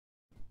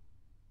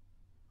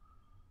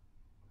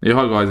Yeah,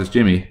 hi guys, it's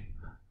Jimmy,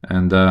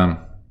 and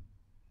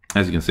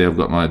as you can see, I've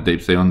got my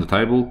deep sea on the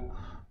table.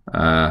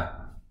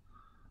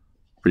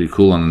 Pretty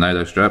cool on the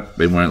NATO strap.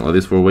 Been wearing it like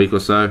this for a week or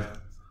so.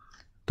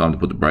 Time to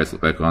put the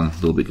bracelet back on. A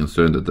little bit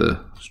concerned that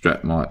the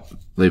strap might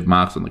leave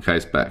marks on the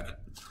case back.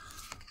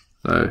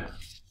 So,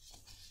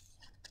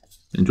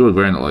 enjoyed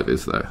wearing it like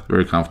this though.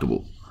 Very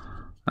comfortable.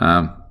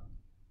 I'd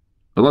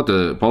like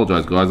to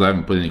apologise, guys. I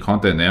haven't put any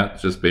content out.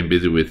 It's just been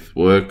busy with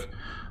work.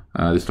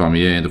 This time of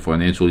year, end of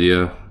financial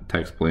year,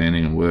 tax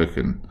planning and work,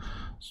 and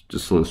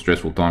just sort of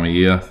stressful time of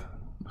year.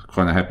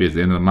 Kind of happy it's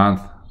the end of the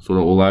month. Sort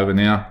of all over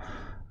now.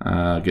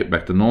 Get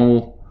back to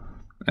normal.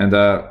 And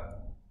I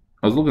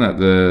was looking at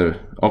the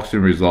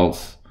auction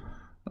results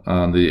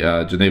on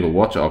the Geneva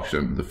watch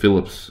auction, the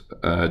Phillips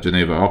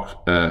Geneva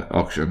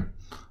auction.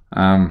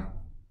 And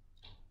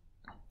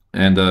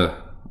I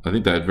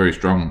think they had very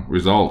strong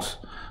results.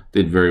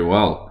 Did very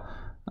well.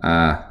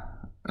 I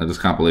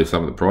just can't believe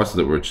some of the prices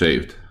that were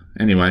achieved.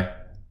 Anyway,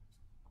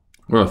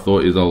 what I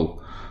thought is I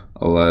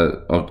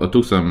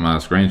took some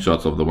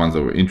screenshots of the ones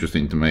that were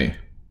interesting to me,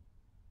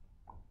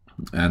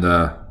 and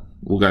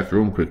we'll go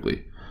through them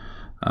quickly.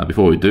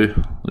 Before we do,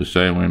 let's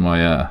show you I'm wearing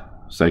my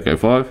Seiko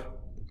 5.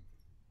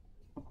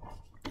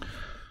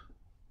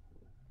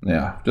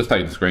 Now, just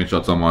taking the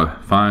screenshots on my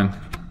phone,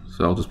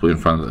 so I'll just put it in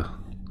front of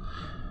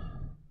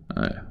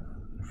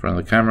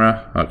the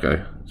camera.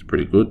 Okay, it's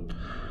pretty good.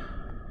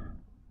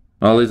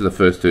 Well, these are the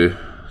first two.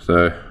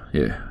 So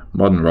yeah,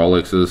 modern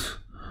Rolexes.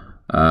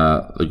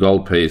 The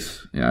gold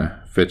piece,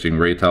 fetching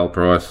retail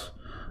price,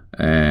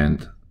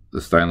 and the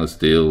stainless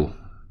steel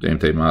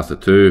GMT Master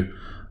 2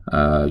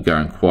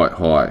 going quite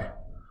high.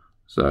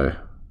 So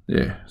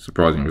yeah,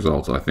 surprising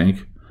results, I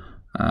think.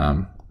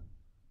 I'll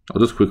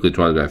just quickly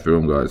try to go through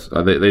them, guys.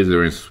 These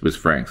are in Swiss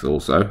francs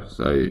also,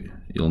 so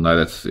you'll know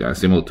that's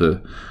similar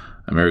to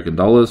American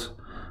dollars.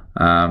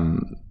 So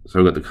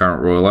we've got the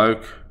current Royal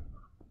Oak,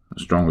 a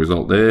strong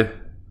result there.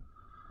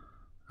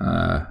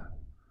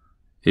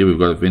 Here we've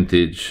got a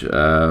vintage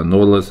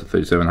Nautilus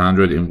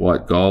 3700 in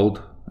white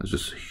gold. It's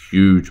just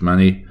huge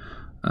money.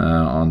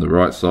 On the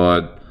right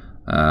side,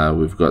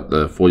 we've got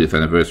the 40th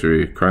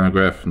anniversary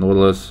chronograph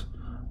Nautilus.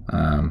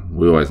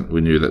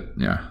 We knew that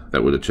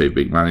that would achieve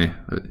big money,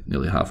 at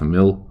nearly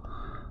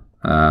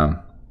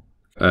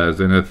 $500,000.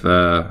 Zenith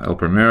El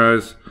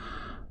Primeros.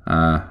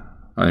 I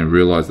didn't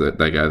realise that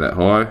they go that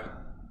high.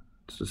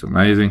 It's just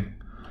amazing.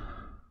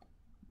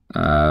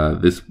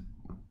 This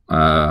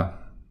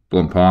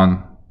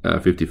Blancpain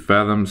 50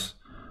 fathoms.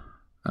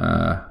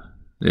 Yeah,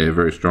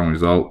 very strong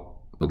result.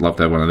 I'd love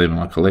to have one of them in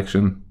my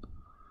collection.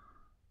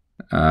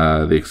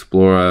 The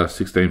Explorer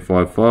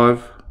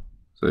 1655,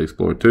 so the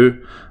Explorer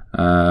 2.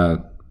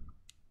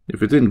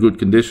 If it's in good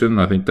condition,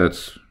 I think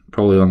that's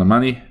probably on the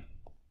money.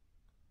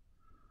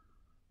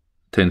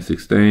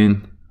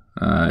 1016.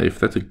 If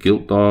that's a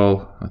gilt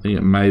dial, I think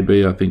it may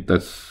be. I think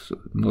that's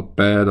not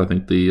bad. I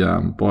think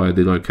the buyer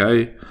did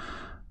okay.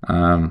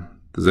 The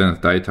Zenith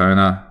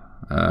Daytona.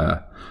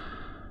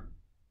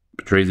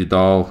 Patrizi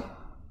dial,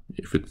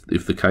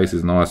 if the case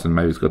is nice and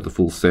maybe it's got the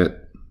full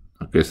set,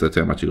 I guess that's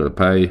how much you got to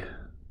pay.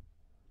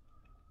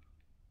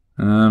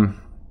 Now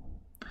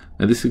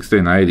this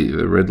 1680,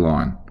 the red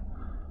line,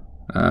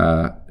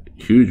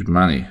 huge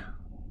money.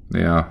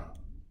 Now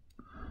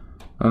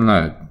I don't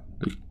know,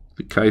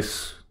 the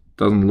case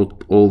doesn't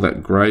look all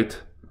that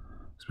great,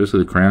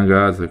 especially the crown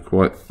guards. They're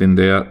quite thinned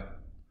out.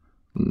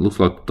 It looks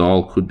like the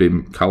dial could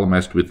be colour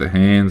matched with the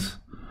hands.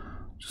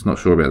 Just not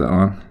sure about that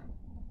one.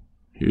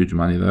 Huge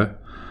money though.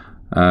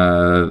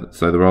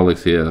 So the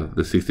Rolex here,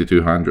 the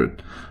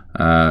 6200,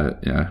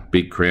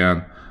 big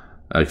crown,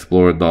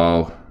 Explorer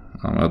dial.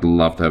 I'd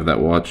love to have that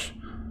watch,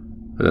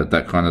 but at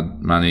that kind of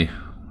money,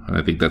 I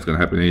don't think that's going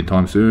to happen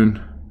anytime soon.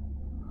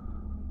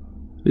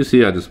 This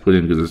here I just put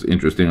in because it's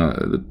interesting.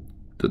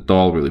 The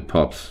dial really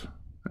pops,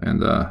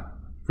 and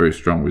very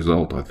strong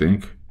result, I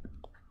think.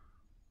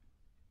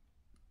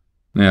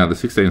 Now the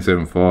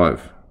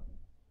 1675.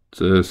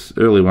 It's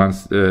early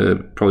ones,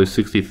 probably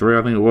 63,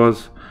 I think it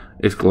was.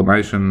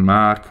 Exclamation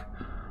mark.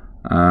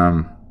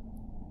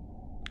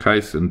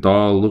 Case and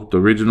dial looked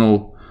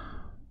original.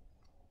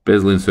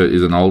 Bezel insert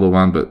is an older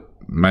one, but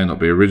may not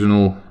be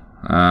original.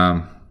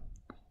 Don't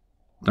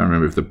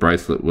remember if the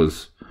bracelet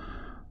was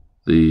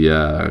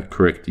the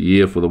correct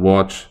year for the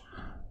watch,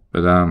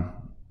 but I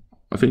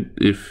think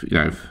if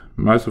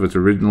most of it's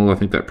original, I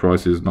think that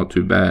price is not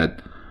too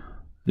bad.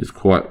 It's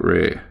quite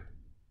rare.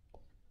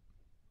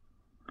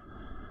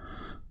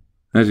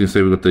 As you can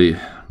see, we've got the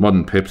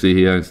modern Pepsi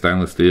here in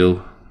stainless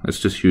steel. It's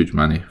just huge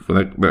money. For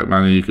that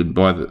money, you can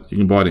buy it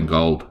in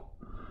gold.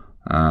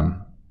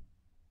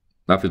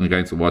 Nothing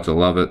against the watch. I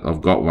love it.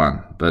 I've got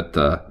one, but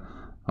I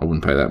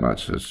wouldn't pay that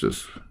much. It's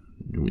just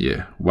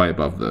way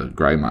above the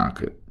grey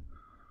market.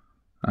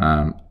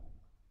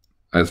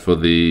 As for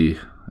the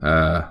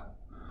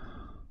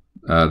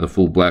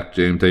full black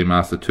GMT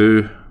Master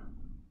 2,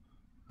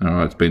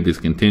 it's been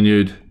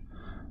discontinued.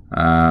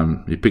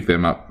 You pick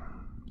them up.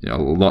 A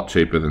lot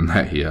cheaper than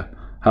that here.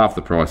 Half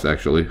the price,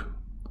 actually.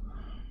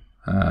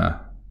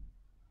 The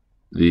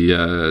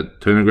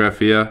turnograph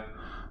here,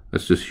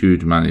 That's just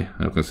huge money.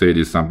 I can see it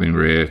is something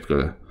rare. It's got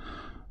a,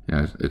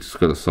 it's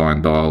got a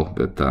signed dial,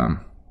 but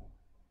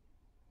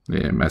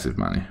yeah, massive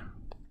money.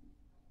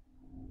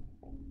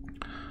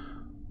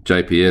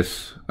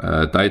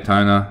 JPS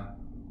Daytona.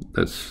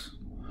 That's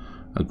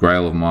a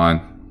grail of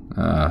mine.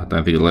 I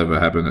don't think it'll ever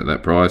happen at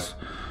that price,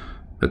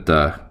 but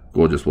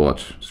gorgeous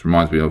watch. Just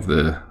reminds me of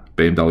the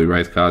BMW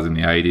race cars in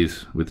the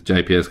 80s with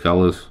JPS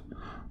colours.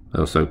 They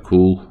were so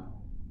cool.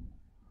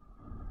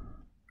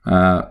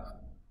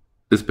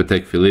 This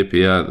Patek Philippe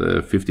here,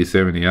 the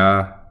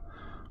 5070R,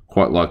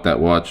 quite like that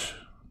watch.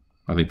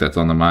 I think that's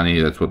on the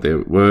money. That's what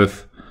they're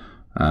worth.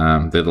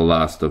 They're the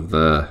last of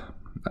the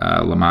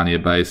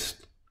Lemania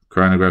based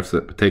chronographs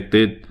that Patek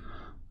did.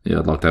 Yeah,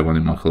 I'd like to have one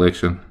in my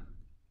collection.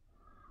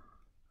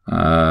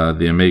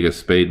 The Omega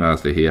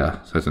Speedmaster here,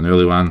 so it's an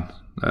early one,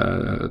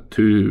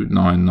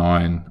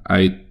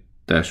 2998-1.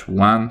 I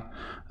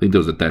think there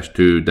was a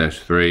 -2,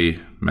 -3,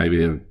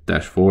 maybe a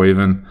 -4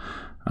 even.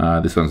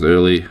 This one's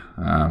early.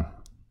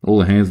 All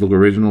the hands look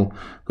original.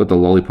 Got the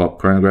lollipop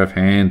chronograph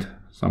hand.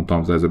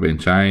 Sometimes those have been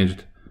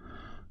changed.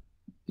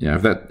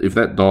 If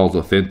that dial's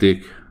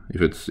authentic, if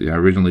it's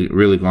originally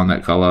really gone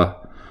that color,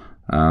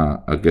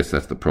 I guess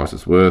that's the price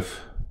it's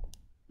worth.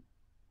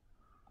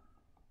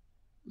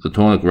 The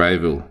Tournic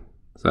Rayville.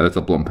 So that's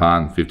a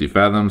Blancpain 50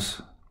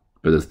 fathoms,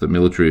 but it's the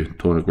military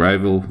Tournic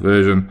Rayville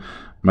version.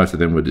 Most of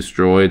them were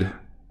destroyed.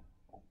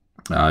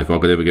 If I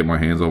could ever get my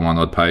hands on one,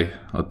 I'd pay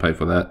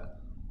for that.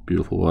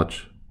 Beautiful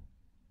watch.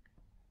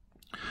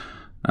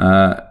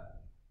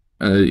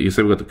 You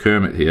see we've got the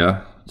Kermit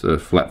here. It's a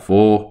flat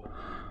 4.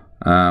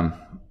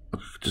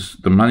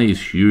 Just the money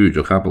is huge.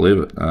 I can't believe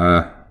it.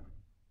 I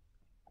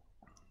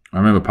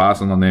remember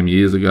passing on them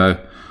years ago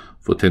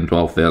for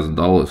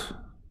 $10,000-$12,000.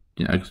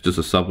 It's just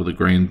a sub with a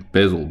green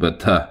bezel,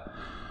 but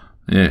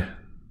yeah,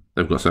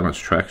 they've got so much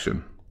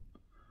traction.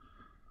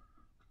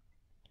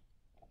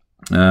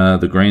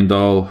 The green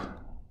dial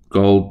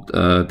gold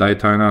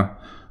Daytona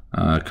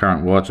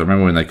current watch. I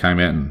remember when they came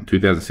out in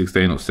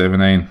 2016 or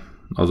 17.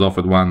 I was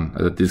offered one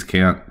at a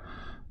discount,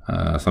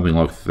 something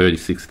like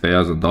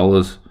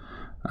 $36,000.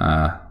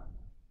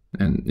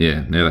 And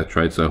yeah, now they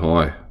trade so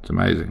high. It's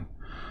amazing.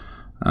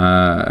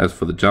 As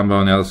for the jumbo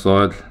on the other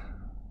side,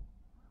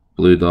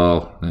 blue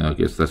dial, I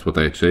guess that's what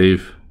they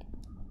achieve.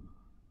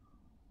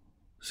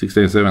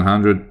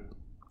 16700,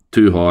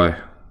 too high.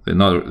 They're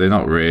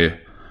not rare.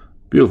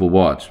 Beautiful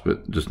watch,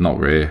 but just not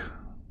rare.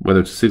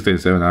 Whether it's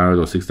 16700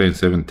 or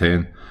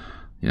 16710,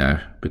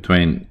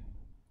 between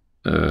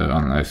I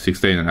don't know,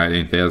 16 and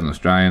 18,000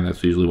 Australian.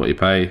 That's usually what you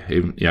pay,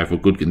 even for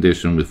good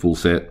condition with full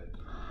set.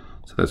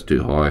 So that's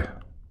too high.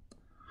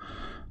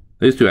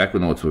 These two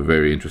Aquanauts were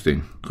very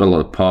interesting. Got a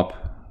lot of pop.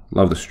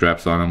 Love the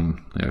straps on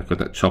them. Got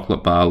that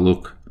chocolate bar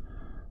look.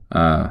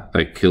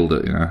 They killed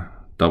it.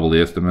 Double the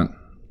estimate.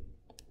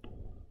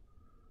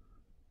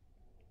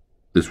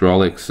 This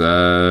Rolex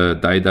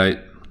day date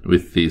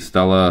with the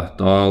Stella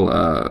dial.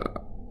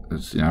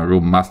 It's a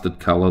real mustard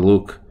color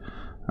look.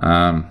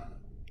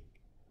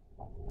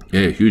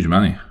 Yeah, huge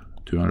money,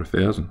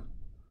 200,000.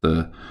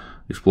 The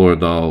Explorer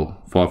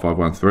dial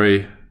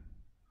 5513.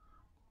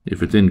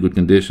 If it's in good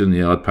condition,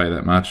 yeah, I'd pay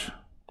that much.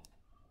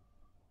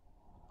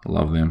 I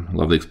love them.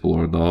 Love the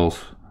Explorer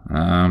dials.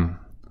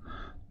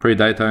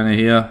 Pre-Daytona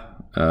here,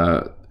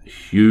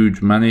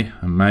 huge money,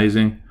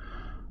 amazing.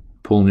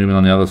 Paul Newman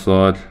on the other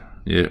side.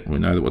 Yeah, we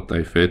know what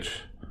they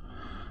fetch.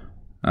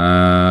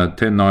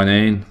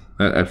 1019,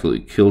 that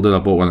absolutely killed it. I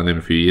bought one of them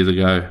a few years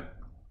ago.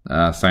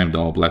 Same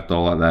dial, black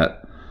dial like that.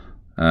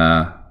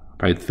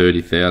 Paid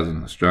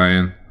 30,000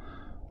 Australian,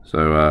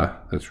 so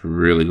that's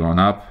really gone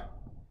up.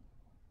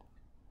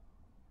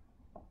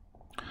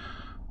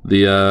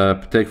 The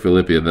Patek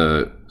Philippe,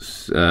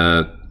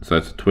 so it's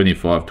a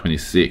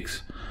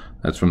 25-26.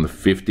 That's from the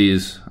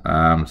 50s.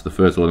 It's the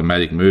first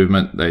automatic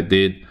movement they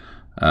did,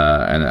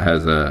 and it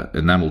has a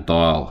enamel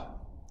dial.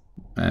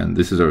 And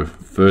this is a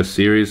first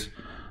series.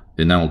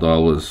 The enamel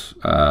dial was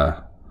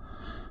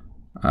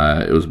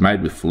it was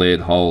made with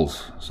flared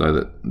holes,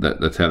 so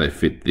that's how they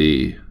fit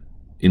the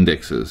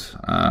indexes.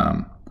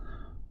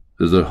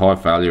 There's a high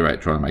failure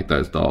rate trying to make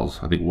those dials.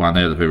 I think 1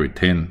 out of every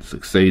 10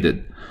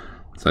 succeeded.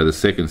 So the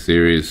second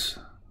series,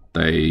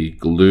 they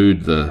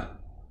glued the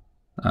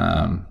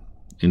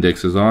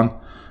indexes on,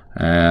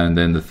 and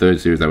then the third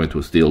series they went to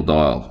a steel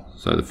dial.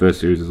 So the first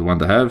series is the one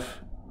to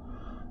have.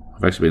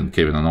 I've actually been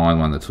keeping an eye on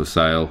one that's for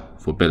sale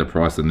for a better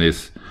price than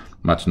this,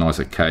 much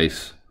nicer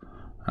case.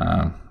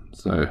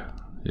 So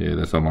yeah,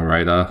 that's on my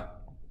radar.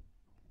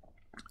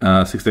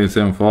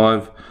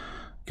 1675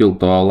 gilt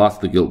dial, last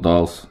of the gilt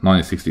dials,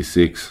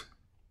 1966.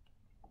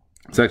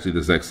 It's actually the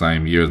exact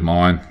same year as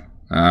mine.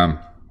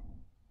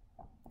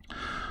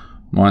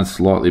 Mine's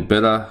slightly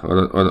better,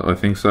 I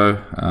think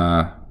so.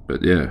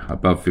 But yeah,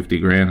 above 50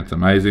 grand, it's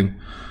amazing.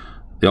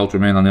 The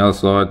Ultraman on the other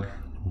side,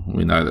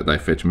 we know that they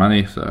fetch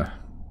money, so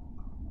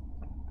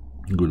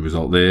good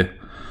result there.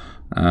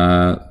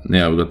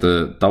 Now we've got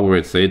the double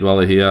red sea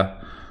dweller here.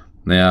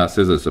 Now it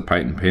says it's a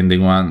patent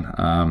pending one,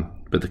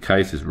 but the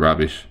case is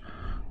rubbish.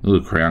 Look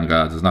at the crown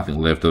guards, there's nothing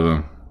left of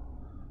them.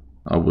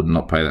 I would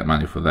not pay that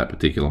money for that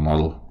particular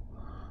model.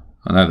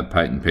 I know the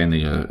patent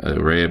pending are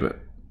rare, but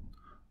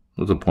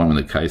what's the point when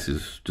the case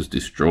is just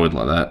destroyed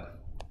like that?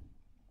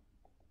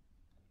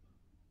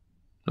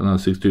 Another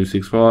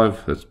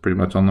 6265, that's pretty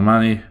much on the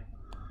money.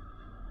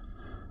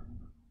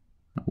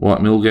 White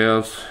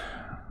Milgaus,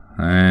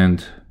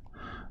 and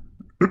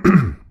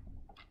the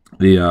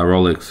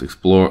Rolex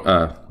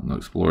not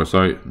Explorer,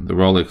 sorry, the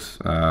Rolex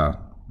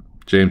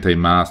GMT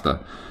Master.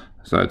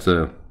 So it's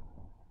a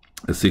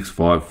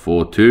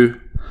 6542.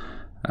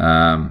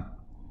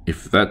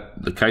 If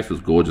the case was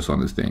gorgeous on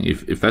this thing.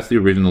 If that's the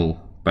original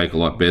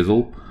Bakelite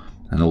bezel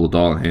and all the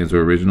dial and hands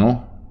are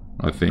original,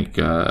 I think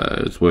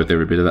it's worth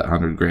every bit of that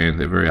 100 grand.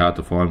 They're very hard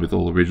to find with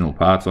all original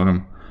parts on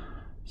them.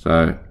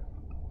 So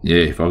yeah,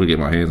 if I could get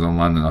my hands on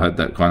one and I had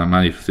that kind of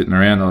money sitting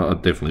around,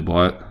 I'd definitely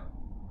buy it.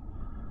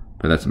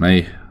 But that's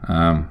me.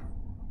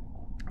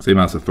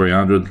 Seamaster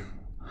 300.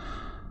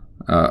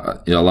 Yeah,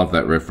 I love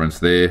that reference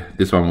there.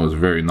 This one was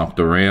very knocked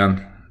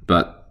around,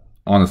 but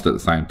honest at the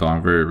same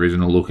time, very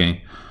original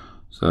looking.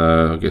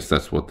 So I guess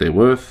that's what they're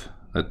worth.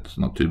 That's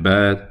not too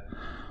bad.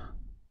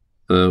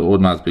 The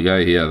Audemars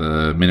Piguet here,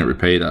 the minute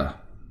repeater.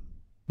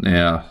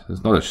 Now,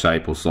 it's not a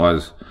shape or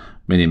size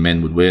many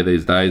men would wear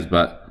these days,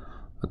 but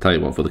I'll tell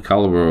you what, for the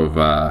caliber of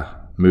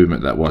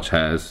movement that watch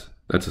has,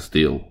 that's a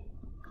steal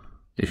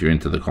if you're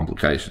into the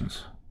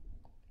complications.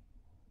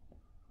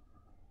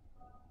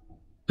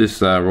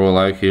 This Royal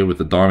Oak here with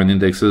the diamond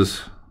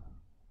indexes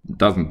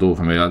doesn't do it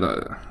for me.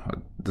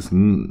 There's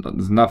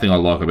nothing I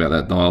like about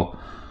that dial,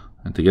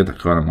 and to get that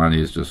kind of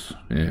money is just,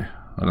 yeah,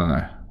 I don't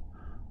know.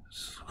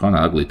 It's kind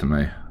of ugly to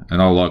me,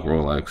 and I like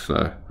Royal Oaks.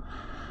 So,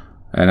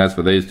 and as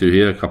for these two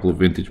here, a couple of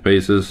vintage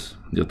pieces.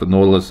 You got the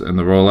Nautilus and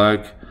the Royal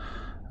Oak.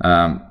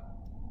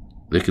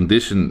 The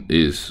condition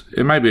is,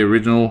 it may be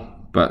original,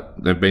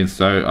 but they've been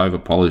so over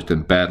polished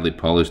and badly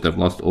polished. They've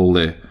lost all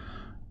their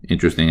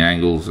interesting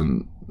angles,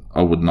 and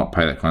I would not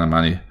pay that kind of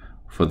money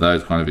for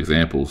those kind of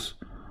examples.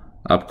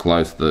 Up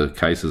close, the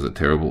cases are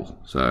terrible.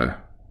 So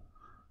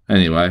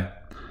anyway,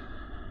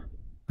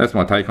 that's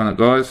my take on it,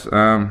 guys.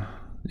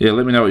 Yeah,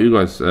 let me know what you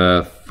guys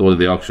thought of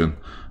the auction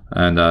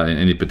and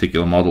any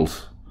particular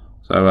models.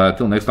 So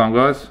till next time,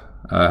 guys,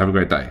 have a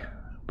great day.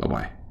 Bye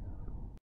bye.